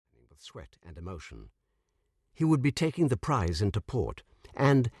sweat and emotion. He would be taking the prize into port,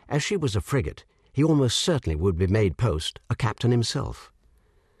 and, as she was a frigate, he almost certainly would be made post a captain himself.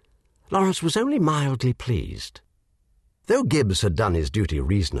 Lawrence was only mildly pleased. Though Gibbs had done his duty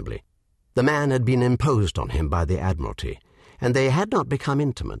reasonably, the man had been imposed on him by the Admiralty, and they had not become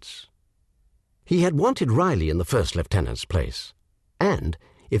intimates. He had wanted Riley in the first lieutenant's place, and,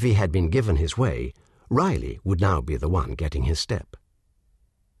 if he had been given his way, Riley would now be the one getting his step.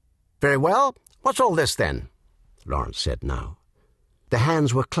 "Very well. What's all this, then?" Lawrence said now. The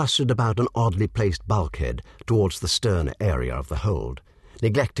hands were clustered about an oddly placed bulkhead towards the stern area of the hold,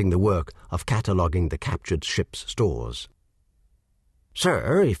 neglecting the work of cataloguing the captured ship's stores.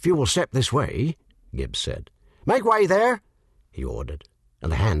 "Sir, if you will step this way," Gibbs said. "Make way there," he ordered,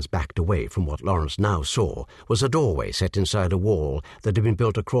 and the hands backed away from what Lawrence now saw was a doorway set inside a wall that had been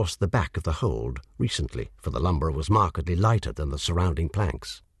built across the back of the hold recently, for the lumber was markedly lighter than the surrounding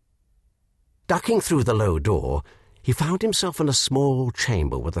planks. Ducking through the low door, he found himself in a small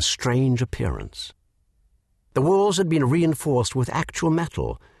chamber with a strange appearance. The walls had been reinforced with actual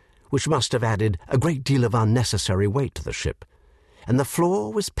metal, which must have added a great deal of unnecessary weight to the ship, and the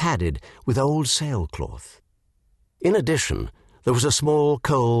floor was padded with old sailcloth. In addition, there was a small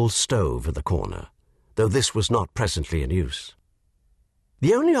coal stove in the corner, though this was not presently in use.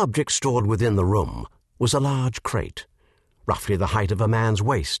 The only object stored within the room was a large crate, roughly the height of a man's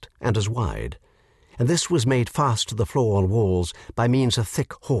waist and as wide, and this was made fast to the floor and walls by means of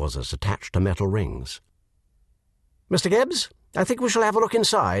thick hawsers attached to metal rings. "Mr. Gibbs, I think we shall have a look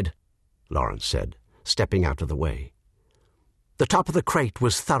inside," Lawrence said, stepping out of the way. The top of the crate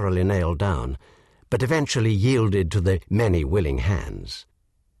was thoroughly nailed down, but eventually yielded to the many willing hands.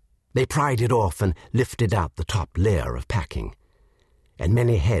 They pried it off and lifted out the top layer of packing, and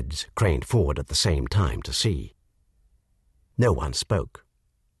many heads craned forward at the same time to see. No one spoke,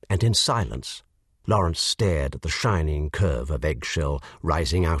 and in silence Lawrence stared at the shining curve of eggshell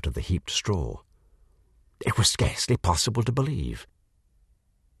rising out of the heaped straw. It was scarcely possible to believe.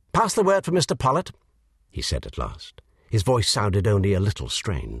 "Pass the word for Mr. Pollitt," he said at last. His voice sounded only a little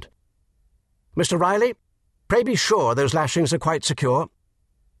strained. "Mr. Riley, pray be sure those lashings are quite secure."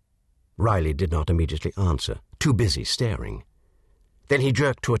 Riley did not immediately answer, too busy staring. Then he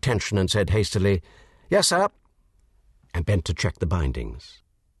jerked to attention and said hastily, "Yes, sir," and bent to check the bindings.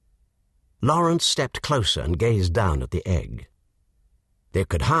 Lawrence stepped closer and gazed down at the egg. There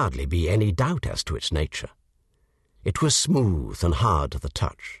could hardly be any doubt as to its nature. It was smooth and hard to the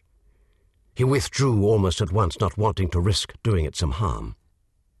touch. He withdrew almost at once, not wanting to risk doing it some harm.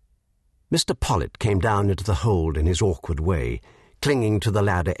 Mr. Pollitt came down into the hold in his awkward way, clinging to the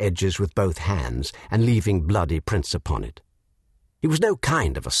ladder edges with both hands and leaving bloody prints upon it. He was no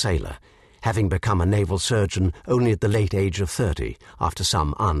kind of a sailor, having become a naval surgeon only at the late age of 30, after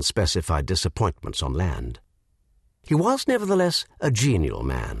some unspecified disappointments on land. He was nevertheless a genial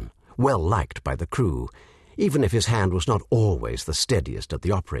man, well liked by the crew, even if his hand was not always the steadiest at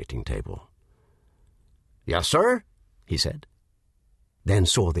the operating table. "Yes, sir," he said, then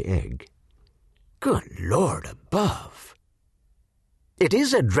saw the egg. "Good Lord above!" "It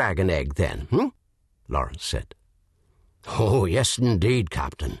is a dragon egg, then, Lawrence said. "Oh, yes, indeed,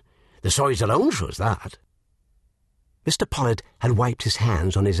 Captain. The size alone shows that." Mr. Pollitt had wiped his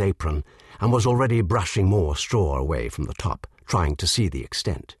hands on his apron and was already brushing more straw away from the top, trying to see the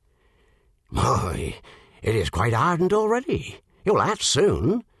extent. "My, it is quite hardened already. It will hatch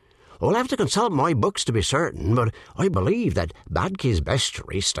soon. I'll have to consult my books to be certain, but I believe that Badke's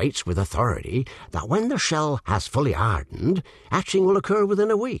bestiary states with authority that when the shell has fully hardened, hatching will occur within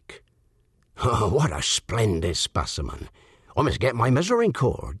a week. Oh, what a splendid specimen! I must get my measuring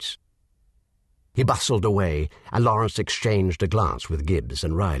cords." He bustled away, and Lawrence exchanged a glance with Gibbs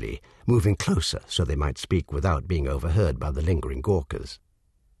and Riley, moving closer so they might speak without being overheard by the lingering gawkers.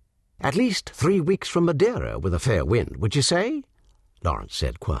 "At least 3 weeks from Madeira with a fair wind, would you say?" Lawrence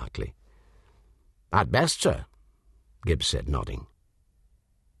said quietly. "At best, sir," Gibbs said, nodding.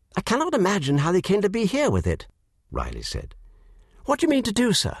 "I cannot imagine how they came to be here with it," Riley said. "What do you mean to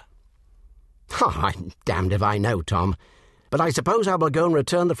do, sir?" "Oh, I'm damned if I know, Tom. But I suppose I will go and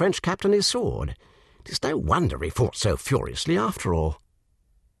return the French captain his sword. It's no wonder he fought so furiously after all."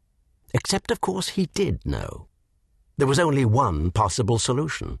 Except, of course, he did know. There was only one possible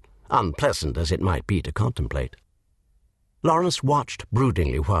solution, unpleasant as it might be to contemplate. Lawrence watched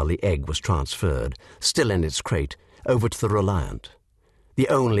broodingly while the egg was transferred, still in its crate, over to the Reliant, the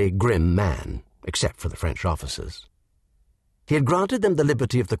only grim man, except for the French officers. He had granted them the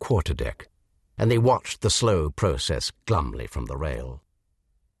liberty of the quarterdeck, and they watched the slow process glumly from the rail.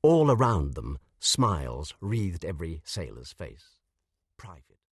 All around them, smiles wreathed every sailor's face. Private.